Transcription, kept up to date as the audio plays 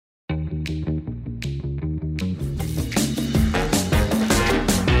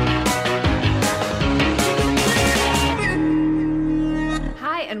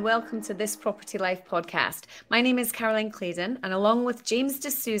and welcome to This Property Life podcast. My name is Caroline Claydon, and along with James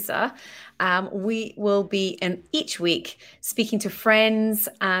D'Souza, we will be in each week speaking to friends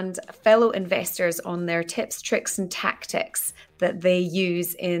and fellow investors on their tips, tricks, and tactics that they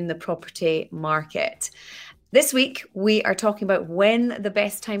use in the property market. This week, we are talking about when the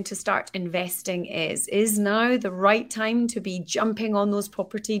best time to start investing is. Is now the right time to be jumping on those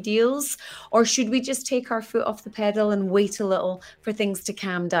property deals? Or should we just take our foot off the pedal and wait a little for things to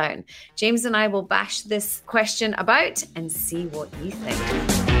calm down? James and I will bash this question about and see what you think.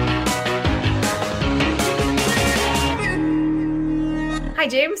 Hi,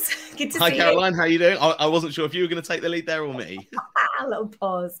 James. Good to see you. Hi, Caroline. How are you doing? I wasn't sure if you were going to take the lead there or me. A little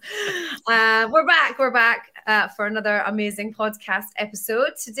pause. We're back for another amazing podcast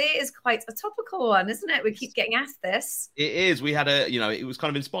episode. Today is quite a topical one, isn't it? We keep getting asked this. It is. We had it was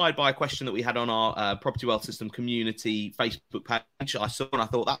kind of inspired by a question that we had on our Property Wealth System community Facebook page. I saw and I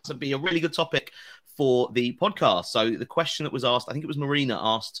thought that would be a really good topic for the podcast. So the question that was asked, I think it was Marina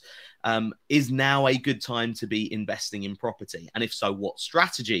asked, is now a good time to be investing in property? And if so, what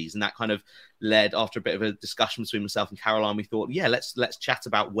strategies? And that kind of led, after a bit of a discussion between myself and Caroline, we thought, yeah, let's chat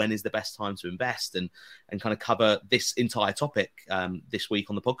about when is the best time to invest and kind of cover this entire topic this week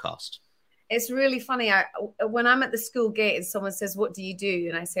on the podcast. It's really funny. When I'm at the school gate and someone says, what do you do?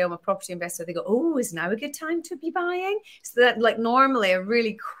 And I say, I'm a property investor. They go, oh, is now a good time to be buying? So that, like, normally a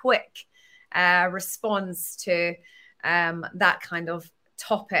really quick response to that kind of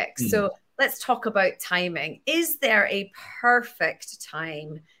topic. So let's talk about timing. Is there a perfect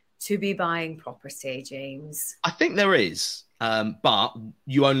time to be buying property, James? I think there is, but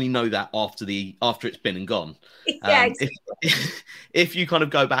you only know that after it's been and gone. Yeah, exactly. If you kind of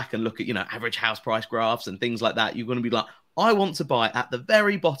go back and look at average house price graphs and things like that, you're going to be like, I want to buy at the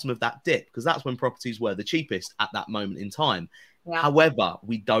very bottom of that dip because that's when properties were the cheapest at that moment in time. Yeah. However,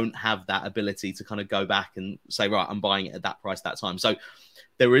 we don't have that ability to kind of go back and say, right, I'm buying it at that price that time. So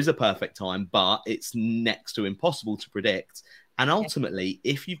there is a perfect time, but it's next to impossible to predict. And ultimately,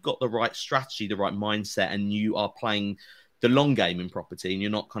 if you've got the right strategy, the right mindset, and you are playing the long game in property and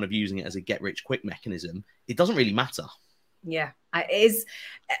you're not kind of using it as a get-rich-quick mechanism, it doesn't really matter. Yeah, it is.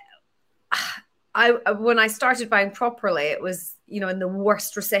 When I started buying properly, it was, in the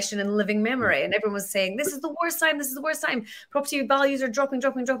worst recession in living memory. And everyone was saying, this is the worst time. This is the worst time. Property values are dropping.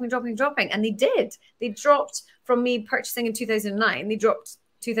 And they did. They dropped from me purchasing in 2009. They dropped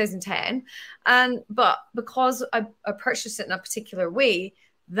 2010. But because I purchased it in a particular way,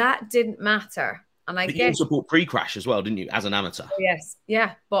 that didn't matter. And I guess you also bought pre-crash as well, didn't you, as an amateur? Yes.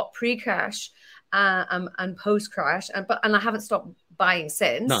 Yeah. Bought pre-crash and post-crash. And I haven't stopped buying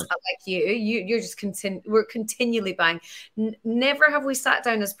since. No. Like you're just we're continually buying. Never have we sat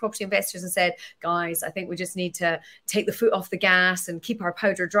down as property investors and said, guys, I think we just need to take the foot off the gas and keep our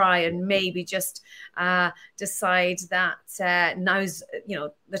powder dry and maybe just decide that now's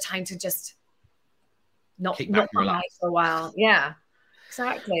the time to just not buy for a while. Yeah,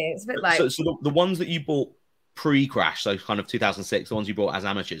 exactly. It's a bit like so the ones that you bought pre-crash, so kind of 2006, the ones you bought as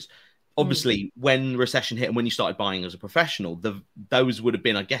amateurs. Obviously, when recession hit and when you started buying as a professional, those would have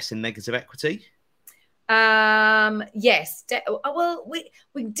been, I guess, in negative equity. Yes. Well,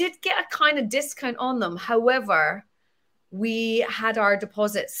 we did get a kind of discount on them. However, we had our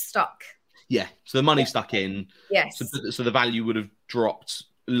deposits stuck. Yeah. So the money stuck in. Yes. So the value would have dropped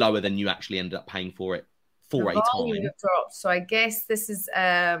lower than you actually ended up paying for it for a time. Would have dropped. So I guess this is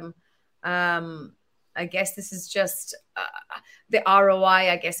just the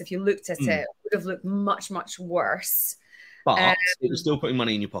ROI, I guess, if you looked at it, would have looked much, much worse. But it was still putting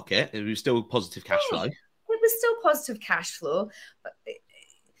money in your pocket. It was still positive cash flow. It was still positive cash flow.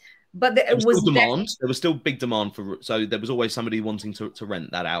 But there was still demand. There was still big demand so there was always somebody wanting to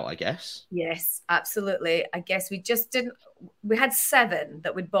rent that out, I guess. Yes, absolutely. I guess we just didn't. We had 7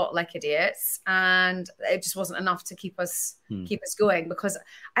 that we'd bought like idiots, and it just wasn't enough to keep us going. Because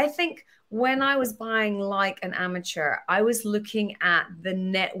I think when I was buying like an amateur, I was looking at the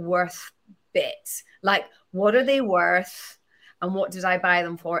net worth bit, like what are they worth? And what did I buy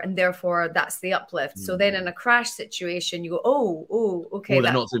them for? And therefore, that's the uplift. So then in a crash situation, you go, oh, okay. Well,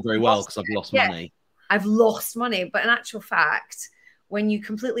 they're not doing very well because I've lost money. I've lost money. But in actual fact, when you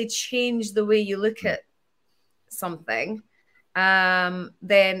completely change the way you look at something, then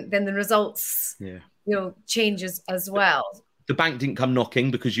the results, changes as well. The bank didn't come knocking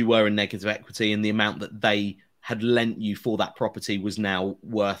because you were in negative equity and the amount that they had lent you for that property was now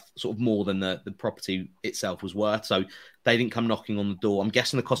worth sort of more than the property itself was worth. So they didn't come knocking on the door. I'm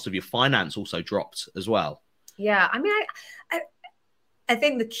guessing the cost of your finance also dropped as well. Yeah. I mean, I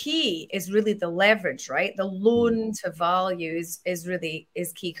think the key is really the leverage, right? The loan to value is really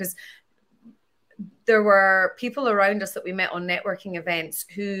key, because there were people around us that we met on networking events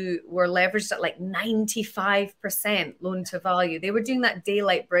who were leveraged at like 95% loan to value. They were doing that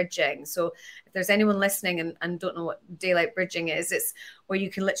daylight bridging. So if there's anyone listening and don't know what daylight bridging is, it's where you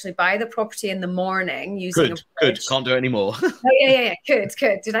can literally buy the property in the morning using Good. Can't do it anymore. Oh, yeah. Good.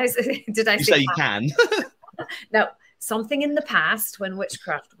 Did I say you can? No. Something in the past when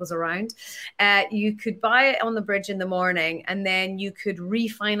witchcraft was around, you could buy it on the bridge in the morning, and then you could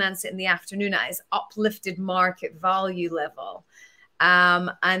refinance it in the afternoon at its uplifted market value level.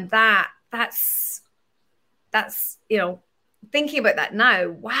 And that's thinking about that now.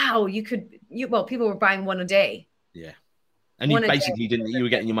 Wow, people were buying one a day. Yeah, and you basically you were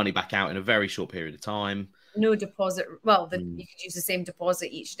getting your money back out in a very short period of time. No deposit. Well, you could use the same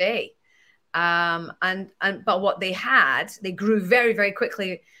deposit each day. But what they grew very, very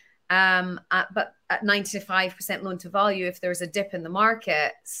quickly. But at 95% loan to value, if there's a dip in the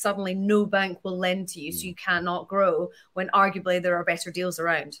market, suddenly no bank will lend to you. So you cannot grow when arguably there are better deals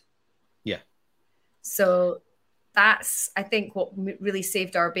around. Yeah. So that's, I think, what really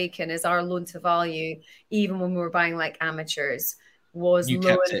saved our bacon is our loan to value, even when we were buying like amateurs. You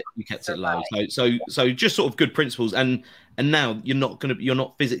kept it low. So just sort of good principles, and now you're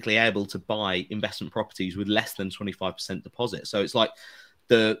not physically able to buy investment properties with less than 25% deposit. So it's like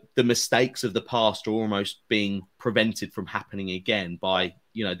the mistakes of the past are almost being prevented from happening again by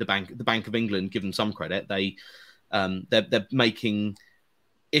the Bank of England. Give them some credit. They're making,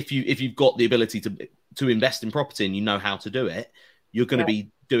 if you've got the ability to invest in property and you know how to do it, you're going to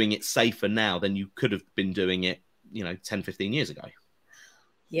be doing it safer now than you could have been doing it 10, 15 years ago.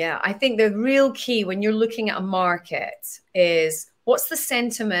 Yeah, I think the real key when you're looking at a market is what's the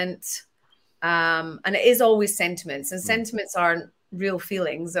sentiment, and it is always sentiments, and sentiments aren't real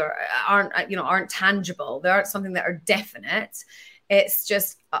feelings or aren't tangible. They aren't something that are definite. It's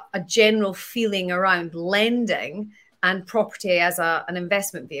just a general feeling around lending and property as an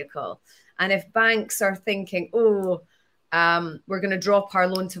investment vehicle. And if banks are thinking, we're going to drop our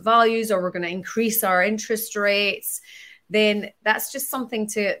loan to values or we're going to increase our interest rates, then that's just something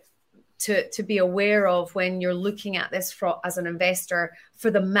to be aware of when you're looking at this as an investor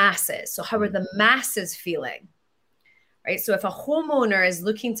for the masses. So how are the masses feeling, right? So if a homeowner is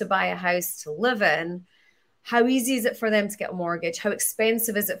looking to buy a house to live in, how easy is it for them to get a mortgage? How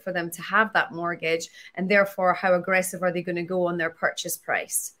expensive is it for them to have that mortgage? And therefore, how aggressive are they going to go on their purchase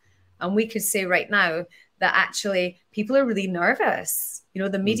price? And we could say right now that actually people are really nervous.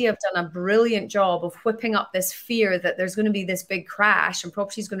 The media have done a brilliant job of whipping up this fear that there's going to be this big crash and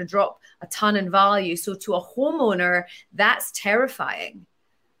property is going to drop a ton in value. So to a homeowner, that's terrifying.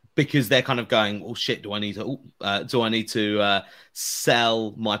 Because they're kind of going, oh shit, do I need to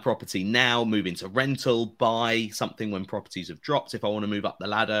sell my property now, move into rental, buy something when properties have dropped if I want to move up the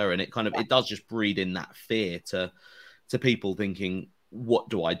ladder? And it does just breed in that fear to people thinking, what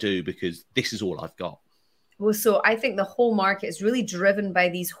do I do? Because this is all I've got. Well, so I think the whole market is really driven by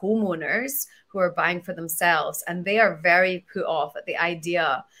these homeowners who are buying for themselves. And they are very put off at the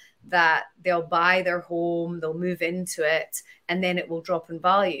idea that they'll buy their home, they'll move into it, and then it will drop in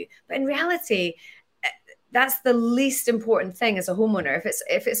value. But in reality, that's the least important thing as a homeowner.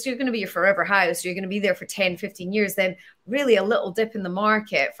 If it's you're going to be your forever house, you're going to be there for 10, 15 years, then really a little dip in the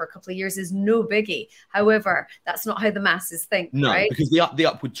market for a couple of years is no biggie. However, that's not how the masses think. No, right? Because the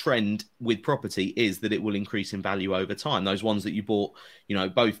upward trend with property is that it will increase in value over time. Those ones that you bought,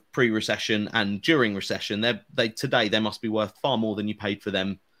 both pre-recession and during recession, they must be worth far more than you paid for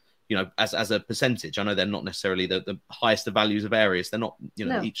them. As a percentage. I know they're not necessarily the highest of values of areas. They're not,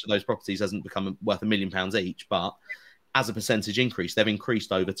 no. Each of those properties hasn't become worth £1 million each, but as a percentage increase, they've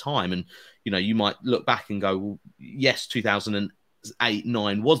increased over time. And, you might look back and go, well, yes,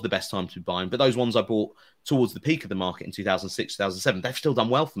 2008-9 was the best time to be buying, but those ones I bought towards the peak of the market in 2006, 2007, they've still done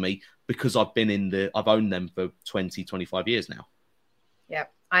well for me because I've owned them for 20, 25 years now. Yeah.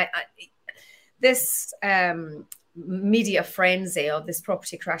 This media frenzy of this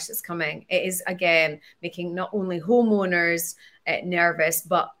property crash that's coming, it is again making not only homeowners nervous,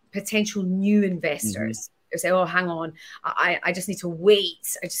 but potential new investors. They say, oh, hang on, I just need to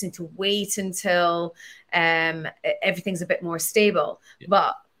wait. I just need to wait until everything's a bit more stable. Yeah.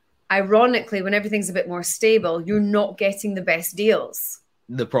 But ironically, when everything's a bit more stable, you're not getting the best deals.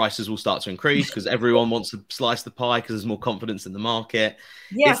 The prices will start to increase because everyone wants to slice the pie because there's more confidence in the market.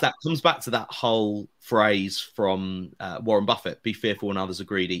 Yeah. That comes back to that whole phrase from Warren Buffett: be fearful when others are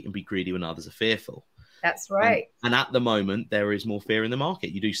greedy and be greedy when others are fearful. That's right. And at the moment, there is more fear in the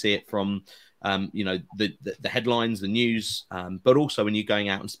market. You do see it from, the headlines, the news, but also when you're going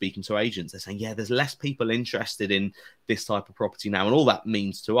out and speaking to agents, they're saying, yeah, there's less people interested in this type of property now. And all that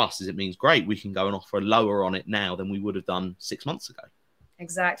means to us is it means, great, we can go and offer lower on it now than we would have done 6 months ago.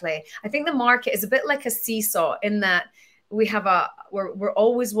 Exactly. I think the market is a bit like a seesaw in that we're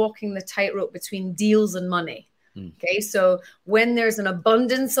always walking the tightrope between deals and money. Okay, so when there's an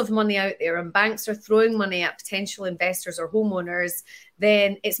abundance of money out there and banks are throwing money at potential investors or homeowners,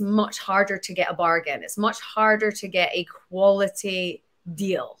 then it's much harder to get a bargain. It's much harder to get a quality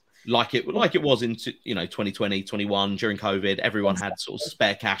deal. Like it was in 2020, 21 during COVID. Everyone had sort of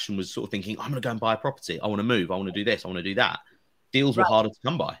spare cash and was sort of thinking, I'm going to go and buy a property. I want to move. I want to do this. I want to do that. Deals were harder to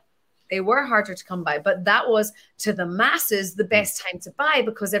come by. They were harder to come by, but that was, to the masses, the best time to buy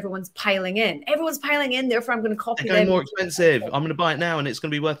because everyone's piling in. Everyone's piling in, therefore I'm going to copy them. They're more expensive. I'm going to buy it now and it's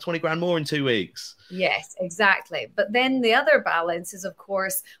going to be worth 20 grand more in 2 weeks. Yes, exactly. But then the other balance is, of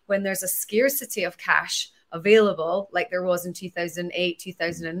course, when there's a scarcity of cash available, like there was in 2008,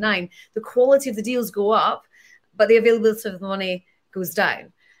 2009, the quality of the deals go up, but the availability of the money goes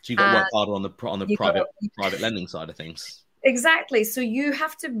down. So you've got to work harder on the private lending side of things. Exactly. So you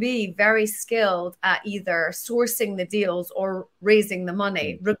have to be very skilled at either sourcing the deals or raising the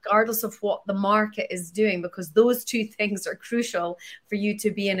money, regardless of what the market is doing, because those two things are crucial for you to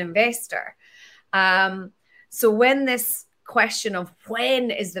be an investor. So when this question of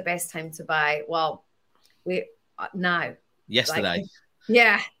when is the best time to buy, well, now. Yesterday.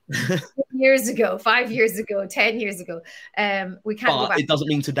 Yeah. years ago, 5 years ago, 10 years ago. We can't go back. It doesn't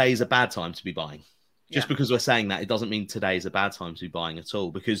mean today is a bad time to be buying. Just because we're saying that, it doesn't mean today is a bad time to be buying at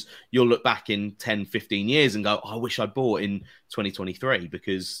all, because you'll look back in 10, 15 years and go, I wish I bought in 2023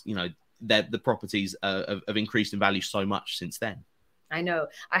 because, the properties have increased in value so much since then. I know.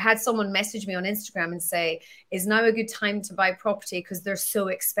 I had someone message me on Instagram and say, is now a good time to buy property because they're so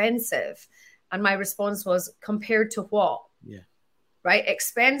expensive? And my response was, compared to what? Yeah. Right?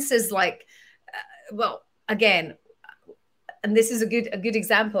 Expenses like, again, and this is a good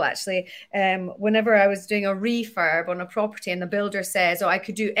example, actually. Whenever I was doing a refurb on a property and the builder says, I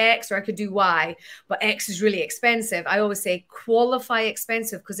could do X or I could do Y, but X is really expensive, I always say qualify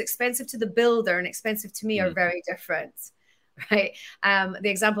expensive, because expensive to the builder and expensive to me are very different, right? The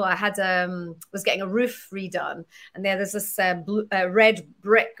example I had was getting a roof redone, and there's this red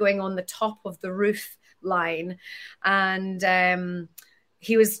brick going on the top of the roof line, and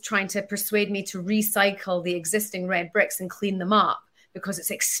he was trying to persuade me to recycle the existing red bricks and clean them up because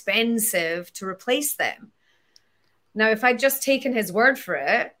it's expensive to replace them. Now, if I'd just taken his word for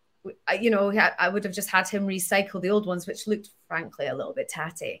it, I would have just had him recycle the old ones, which looked, frankly, a little bit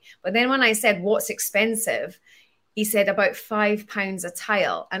tatty. But then when I said, what's expensive? He said about £5 a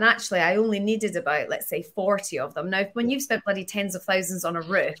tile. And actually, I only needed about, let's say, 40 of them. Now, when you've spent bloody tens of thousands on a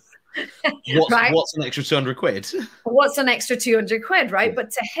roof, what's an extra 200 quid? What's an extra 200 quid, right?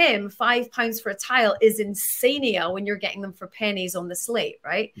 But to him, £5 for a tile is insania when you're getting them for pennies on the slate,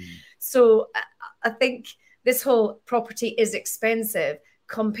 right? So I think this whole property is expensive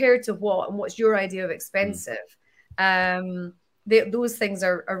compared to what, and what's your idea of expensive? Those things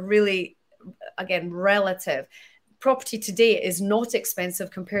are really, again, relative. Property today is not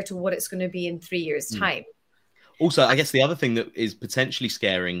expensive compared to what it's going to be in 3 years' time. Also, I guess the other thing that is potentially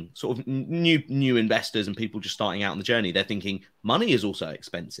scaring sort of new investors and people just starting out on the journey, they're thinking money is also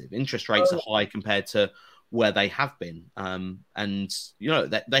expensive. Interest rates are high compared to where they have been. And,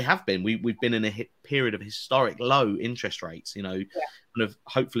 they have been. We've been in a period of historic low interest rates, kind of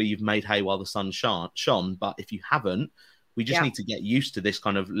hopefully you've made hay while the sun shone. But if you haven't, we just need to get used to this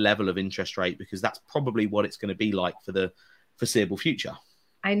kind of level of interest rate, because that's probably what it's going to be like for the foreseeable future.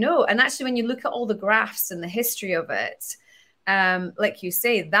 I know. And actually, when you look at all the graphs and the history of it, like you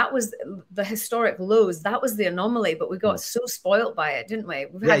say, that was the historic lows. That was the anomaly, but we got so spoiled by it, didn't we?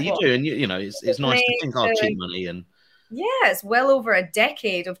 You do. And, it's nice to think, cheap money. And it's well over a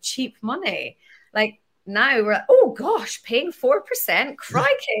decade of cheap money. Like now we're like, oh gosh, paying 4%,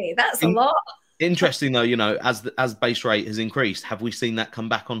 crikey, that's a lot. Interesting though, as base rate has increased, have we seen that come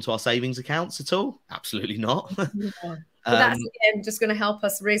back onto our savings accounts at all? Absolutely not. Yeah. But that's again just going to help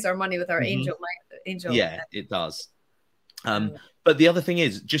us raise our money with our angel. Yeah, it does. But the other thing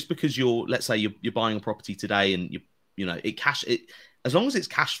is, just because let's say you're buying a property today and as long as it's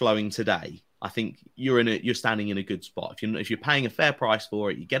cash flowing today, I think you're standing in a good spot. If you're paying a fair price for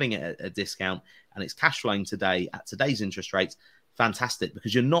it, you're getting it at a discount, and it's cash flowing today at today's interest rates, fantastic,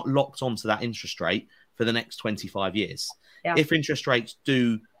 because you're not locked onto that interest rate for the next 25 years. Yeah. If interest rates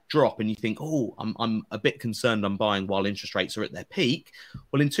do drop and you think, I'm a bit concerned I'm buying while interest rates are at their peak,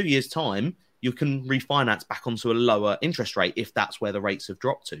 well, in 2 years' time, you can refinance back onto a lower interest rate if that's where the rates have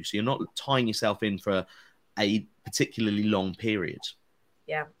dropped to. So you're not tying yourself in for a particularly long period.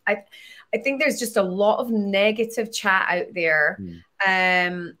 Yeah, I think there's just a lot of negative chat out there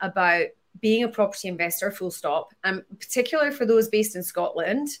about being a property investor, full stop, and particularly for those based in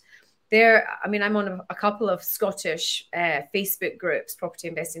Scotland. I'm on a couple of Scottish Facebook groups, property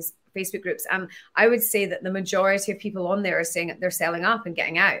investing Facebook groups, and I would say that the majority of people on there are saying that they're selling up and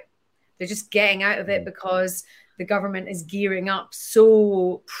getting out. They're just getting out of it because the government is gearing up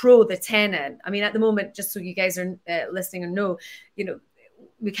so pro the tenant. I mean, at the moment, just so you guys are listening and know,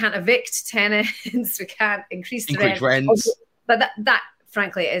 we can't evict tenants, we can't increase the rents. But that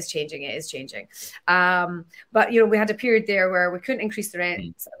frankly, it is changing. It is changing. But we had a period there where we couldn't increase the rent,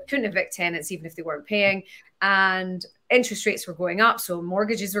 we couldn't evict tenants even if they weren't paying, and interest rates were going up. So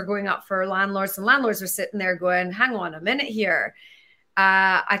mortgages were going up for landlords, and landlords were sitting there going, "Hang on a minute here,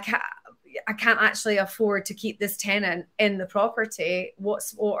 I can't actually afford to keep this tenant in the property. What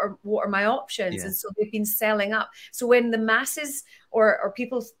are my options?" Yeah. And so they've been selling up. So when the masses or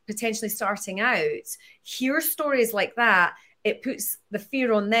people potentially starting out hear stories like that, it puts the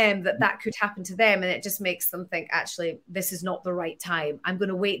fear on them that could happen to them, and it just makes them think, actually, this is not the right time. I'm going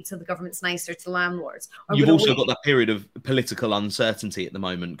to wait until the government's nicer to landlords. You've also got that period of political uncertainty at the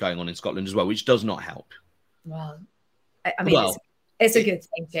moment going on in Scotland as well, which does not help. Well, I mean, it's a good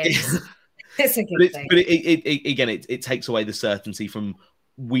thing, James. It's a good thing. But it takes away the certainty from,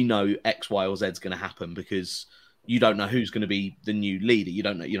 we know X, Y, or Z is going to happen, because you don't know who's going to be the new leader. You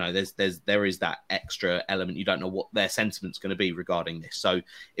don't know, there is that extra element. You don't know what their sentiment's going to be regarding this. So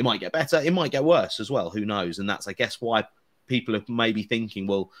it might get better, it might get worse as well. Who knows? And that's, I guess, why people are maybe thinking,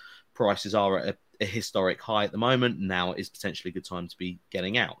 well, prices are at a historic high at the moment. Now is potentially a good time to be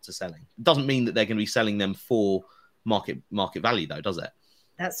getting out, to selling. It doesn't mean that they're going to be selling them for market value, though, does it?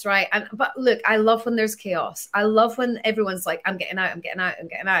 That's right. But look, I love when there's chaos. I love when everyone's like, I'm getting out, I'm getting out, I'm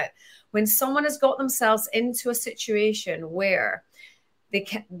getting out. When someone has got themselves into a situation where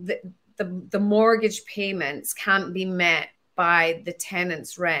the mortgage payments can't be met by the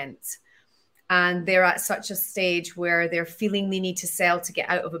tenant's rent, and they're at such a stage where they're feeling they need to sell to get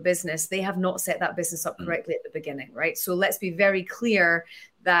out of a business, they have not set that business up correctly at the beginning, right? So let's be very clear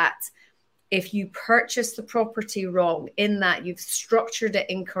that if you purchase the property wrong, in that you've structured it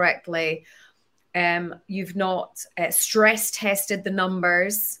incorrectly, you've not stress tested the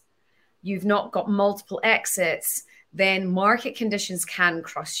numbers, you've not got multiple exits, then market conditions can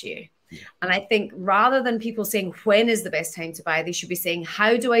crush you. Yeah. And I think rather than people saying, when is the best time to buy, they should be saying,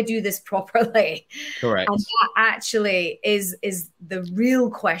 how do I do this properly? Correct. And that actually is the real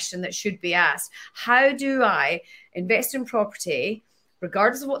question that should be asked. How do I invest in property,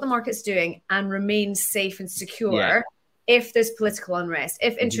 regardless of what the market's doing, and remain safe and secure if there's political unrest,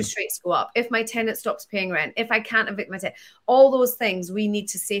 if interest rates go up, if my tenant stops paying rent, if I can't evict my tenant? All those things we need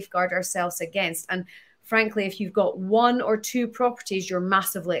to safeguard ourselves against. And frankly, if you've got one or two properties, you're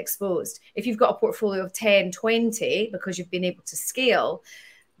massively exposed. If you've got a portfolio of 10, 20, because you've been able to scale,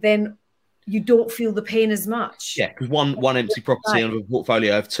 then you don't feel the pain as much. Yeah, because one empty property on a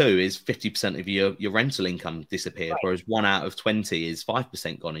portfolio of 2 is 50% of your rental income disappeared, whereas 1 out of 20 is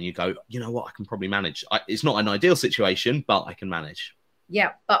 5% gone. And you go, you know what, I can probably manage. It's not an ideal situation, but I can manage.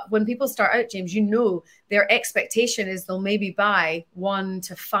 Yeah, but when people start out, James, their expectation is they'll maybe buy 1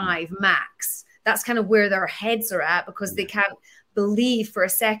 to 5 max. That's kind of where their heads are at, because they can't believe for a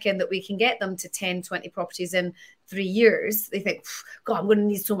second that we can get them to 10, 20 properties in 3 years. They think, God, I'm going to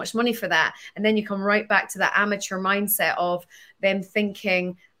need so much money for that. And then you come right back to that amateur mindset of them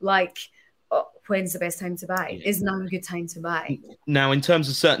thinking like, oh, when's the best time to buy? Is now a good time to buy? Now, in terms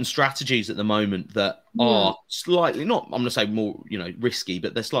of certain strategies at the moment that are slightly, not, I'm going to say more, risky,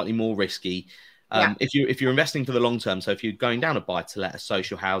 but they're slightly more risky. If you're investing for the long term, so if you're going down a buy-to-let, a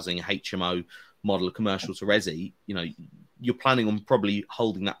social housing, a HMO model, a commercial to resi, you're planning on probably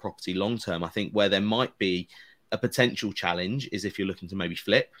holding that property long term. I think where there might be a potential challenge is if you're looking to maybe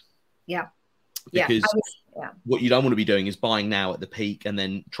flip. Yeah. Because what you don't want to be doing is buying now at the peak and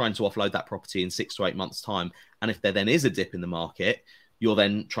then trying to offload that property in 6 to 8 months' time. And if there then is a dip in the market, you're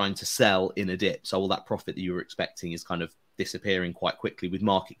then trying to sell in a dip. So all that profit that you were expecting is kind of disappearing quite quickly with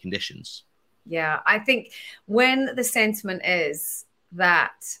market conditions. Yeah, I think when the sentiment is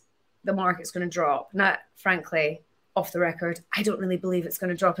that the market's going to drop, now, frankly, off the record, I don't really believe it's going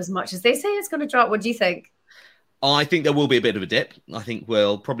to drop as much as they say it's going to drop. What do you think? I think there will be a bit of a dip. I think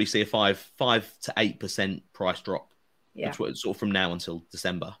we'll probably see a 5 to 8% price drop, which was sort of from now until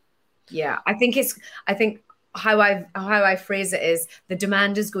December. Yeah, I think how I phrase it is the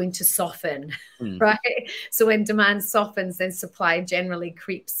demand is going to soften, right? So when demand softens, then supply generally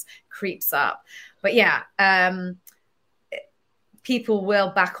creeps up. But yeah, people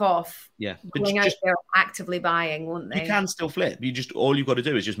will back off. Yeah, going out there actively buying, won't they? You can still flip. All you've got to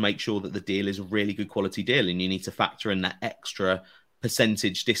do is just make sure that the deal is a really good quality deal, and you need to factor in that extra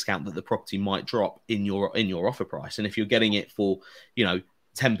percentage discount that the property might drop in your offer price. And if you're getting it for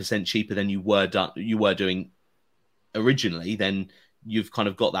 10% cheaper than you were doing originally, then you've kind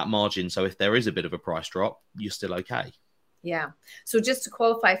of got that margin. So if there is a bit of a price drop, you're still okay. Yeah. So just to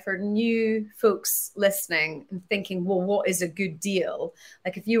qualify for new folks listening and thinking, well, what is a good deal?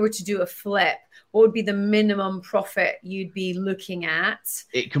 Like if you were to do a flip, what would be the minimum profit you'd be looking at?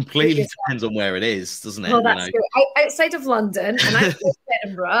 It completely depends on where it is, doesn't it? Well, that's good. Outside of London and outside of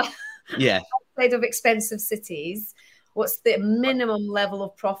Edinburgh, outside of expensive cities, what's the minimum level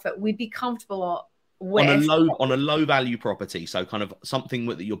of profit we'd be comfortable with? On a low value property, so kind of something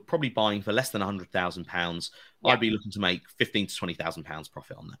that you're probably buying for less than £100,000, I'd be looking to make £15,000 to £20,000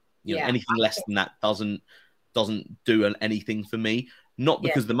 profit on that. Anything less than that doesn't do anything for me. Not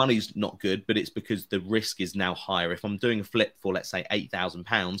because the money's not good, but it's because the risk is now higher. If I'm doing a flip for, let's say,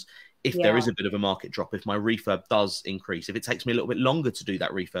 £8,000, if there is a bit of a market drop, if my refurb does increase, if it takes me a little bit longer to do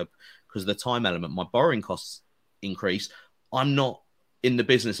that refurb because of the time element, my borrowing costs increase, I'm not in the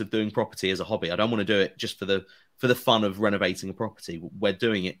business of doing property as a hobby. I don't want to do it just for the fun of renovating a property. We're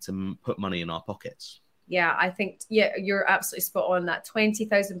doing it to put money in our pockets. Yeah, I think, you're absolutely spot on. That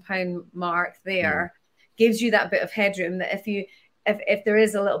 £20,000 mark there gives you that bit of headroom that if there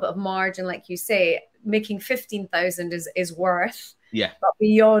is a little bit of margin, like you say, making 15,000 is worth. Yeah. But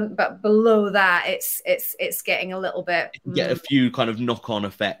below that, it's getting a little bit. You get a few kind of knock-on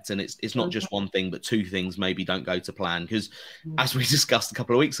effects, and it's not just one thing, but two things maybe don't go to plan. Because as we discussed a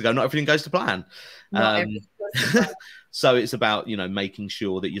couple of weeks ago, not everything goes to plan. So it's about making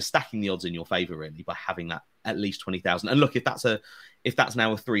sure that you're stacking the odds in your favour really by having that at least 20,000. And look, if that's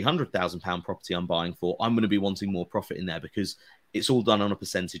now a £300,000 property I'm buying for, I'm going to be wanting more profit in there because it's all done on a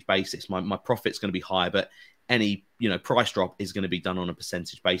percentage basis. My profit's going to be higher, but any price drop is going to be done on a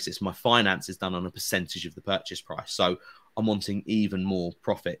percentage basis. My finance is done on a percentage of the purchase price, so I'm wanting even more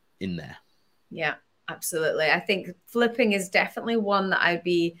profit in there. Yeah, absolutely. I think flipping is definitely one that I'd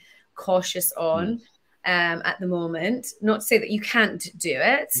be cautious on at the moment. Not to say that you can't do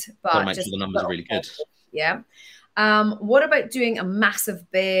it, but make sure the numbers are really good. Yeah. What about doing a massive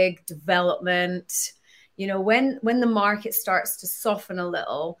big development? When the market starts to soften a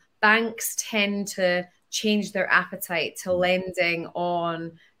little, banks tend to change their appetite to lending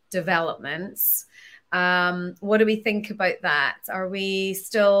on developments. What do we think about that? Are we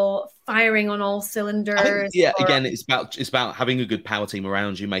still firing on all cylinders? Again, it's about having a good power team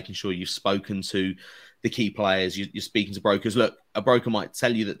around you, making sure you've spoken to the key players. You're speaking to brokers. Look, a broker might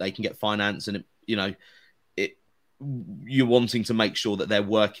tell you that they can get finance, and you're wanting to make sure that they're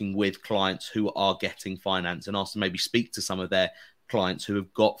working with clients who are getting finance, and ask them maybe speak to some of their clients who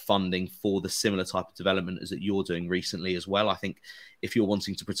have got funding for the similar type of development as that you're doing recently as well. I think if you're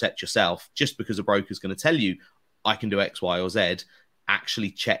wanting to protect yourself, just because a broker is going to tell you I can do X, Y, or Z, actually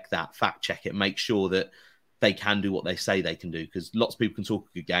check that, fact check it, make sure that they can do what they say they can do, because lots of people can talk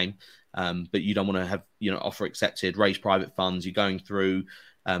a good game, but you don't want to have offer accepted, raise private funds, you're going through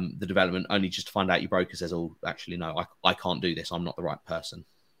the development only just to find out your broker says, oh, actually no, I can't do this, I'm not the right person.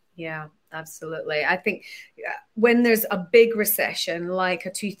 Yeah, absolutely. I think when there's a big recession like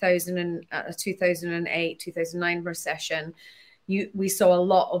a 2008, 2009 recession, we saw a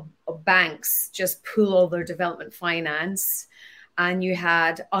lot of banks just pull all their development finance, and you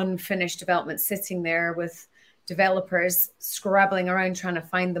had unfinished development sitting there with developers scrabbling around trying to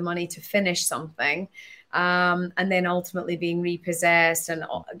find the money to finish something, and then ultimately being repossessed, and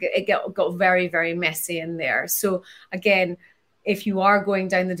it got very, very messy in there. So again, if you are going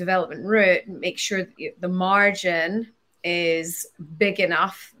down the development route, make sure that the margin is big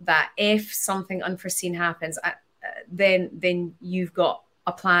enough that if something unforeseen happens, then you've got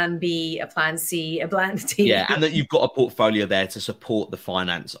a plan B, a plan C, a plan D. Yeah, and that you've got a portfolio there to support the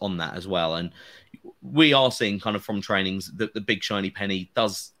finance on that as well. And we are seeing kind of from trainings that the big shiny penny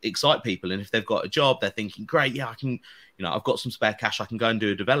does excite people. And if they've got a job, they're thinking, great, yeah, I can, I've got some spare cash, I can go and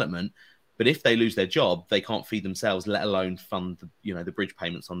do a development. But if they lose their job, they can't feed themselves, let alone fund the bridge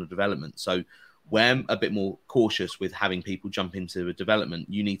payments on the development. So we're a bit more cautious with having people jump into a development.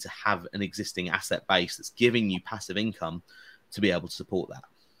 You need to have an existing asset base that's giving you passive income to be able to support that.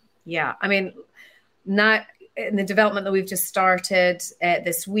 Yeah, I mean, now in the development that we've just started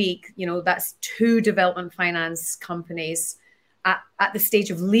this week, that's 2 development finance companies at the stage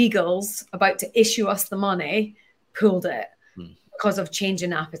of legals about to issue us the money, pulled it because of change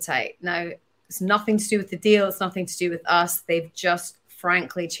in appetite. Now, it's nothing to do with the deal. It's nothing to do with us. They've just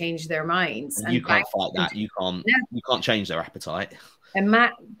frankly changed their minds. And you can't fight that. You can't change their appetite. And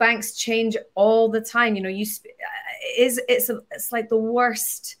banks change all the time. You know, it's like the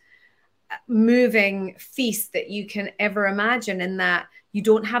worst moving feast that you can ever imagine, in that you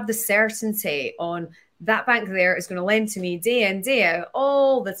don't have the certainty on that bank there is going to lend to me day in, day out,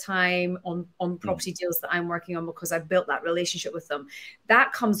 all the time on property deals that I'm working on, because I've built that relationship with them.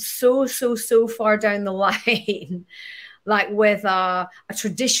 That comes so far down the line. Like with a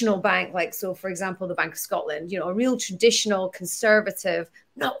traditional bank, like, so for example, the Bank of Scotland, you know, a real traditional, conservative,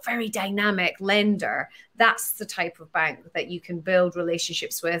 not very dynamic lender. That's the type of bank that you can build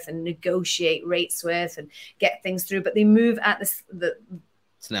relationships with and negotiate rates with and get things through. But they move at the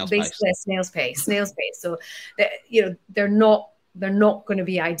snail's pace. So, you know, they're not going to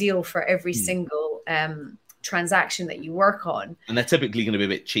be ideal for every single transaction that you work on. And they're typically going to be a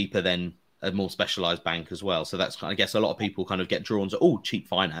bit cheaper than a more specialized bank as well. So that's, I guess, a lot of people kind of get drawn to, cheap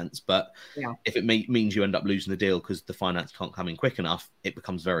finance. But if it means you end up losing the deal because the finance can't come in quick enough, it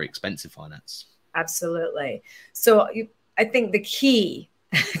becomes very expensive finance. Absolutely. So I think the key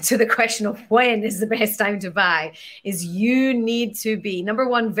to the question of when is the best time to buy is you need to be, number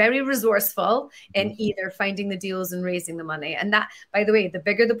one, very resourceful in either finding the deals and raising the money. And that, by the way, the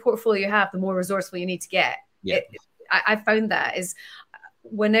bigger the portfolio you have, the more resourceful you need to get. Yeah. I found that is,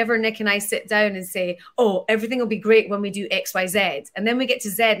 whenever Nick and I sit down and say, everything will be great when we do X, Y, Z. And then we get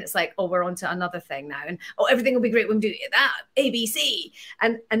to Z and it's like, we're on to another thing now. And, everything will be great when we do that, A, B, C.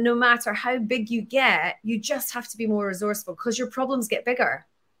 And no matter how big you get, you just have to be more resourceful because your problems get bigger.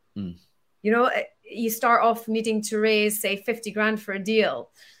 You know, you start off needing to raise, say, 50 grand for a deal.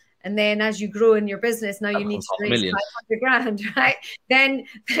 And then as you grow in your business, now you need to raise 500 grand, right? Then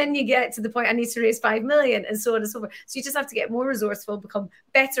you get to the point, I need to raise 5 million, and so on and so forth. So you just have to get more resourceful, become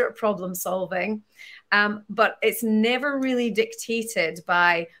better at problem solving. But it's never really dictated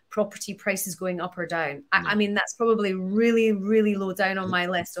by property prices going up or down. I mean, that's probably really, really low down on my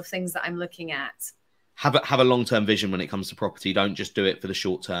list of things that I'm looking at. Have a long-term vision when it comes to property. Don't just do it for the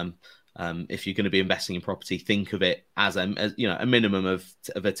short term. If you're going to be investing in property, think of it as a minimum of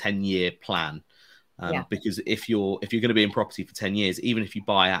a 10-year plan. Because if you're going to be in property for 10 years, even if you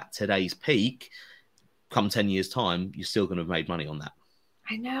buy at today's peak, come 10 years time, you're still going to have made money on that.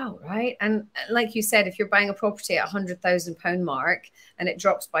 I know, right? And like you said, if you're buying a property at £100,000 mark and it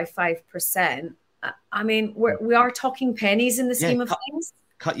drops by 5%, I mean, we are talking pennies in the scheme of things.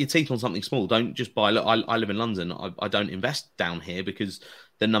 Cut your teeth on something small. Don't just buy. Look, I live in London. I don't invest down here because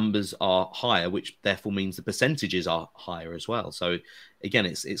the numbers are higher, which therefore means the percentages are higher as well. So again,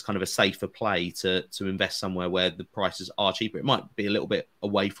 it's kind of a safer play to invest somewhere where the prices are cheaper. It might be a little bit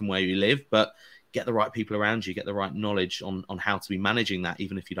away from where you live, but get the right people around you, get the right knowledge on how to be managing that,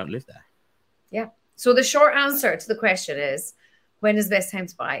 even if you don't live there. Yeah. So the short answer to the question is, when is the best time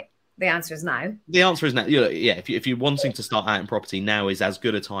to buy? The answer is now. The answer is now. Yeah, if you're wanting to start out in property, now is as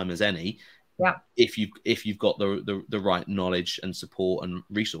good a time as any. Yeah. If you've got the right knowledge and support and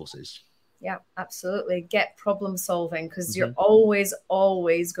resources. Yeah, absolutely. Get problem solving, because you're always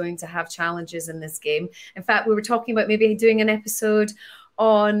going to have challenges in this game. In fact, we were talking about maybe doing an episode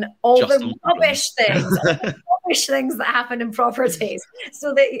on all the rubbish things that happen in properties,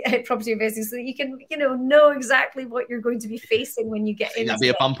 so that property investing, so that you can know exactly what you're going to be facing when you get in. That'd be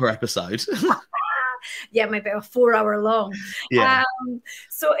a bumper episode. Yeah, it might be a 4-hour long. Yeah.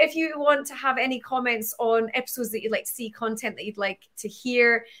 So if you want to have any comments on episodes that you'd like to see, content that you'd like to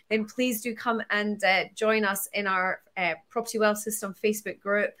hear, then please do come and join us in our Property Wealth System Facebook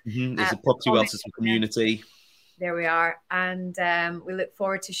group. There's a Property Wealth System community. There we are. And we look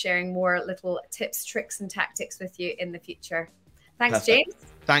forward to sharing more little tips, tricks and tactics with you in the future. Thanks, Perfect. James.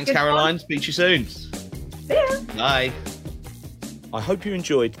 Thanks, Good Caroline. Speak to you soon. See ya. Bye. I hope you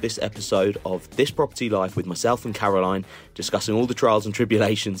enjoyed this episode of This Property Life with myself and Caroline, discussing all the trials and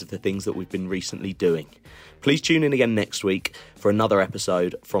tribulations of the things that we've been recently doing. Please tune in again next week for another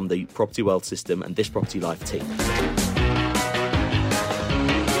episode from the Property Wealth System and This Property Life team.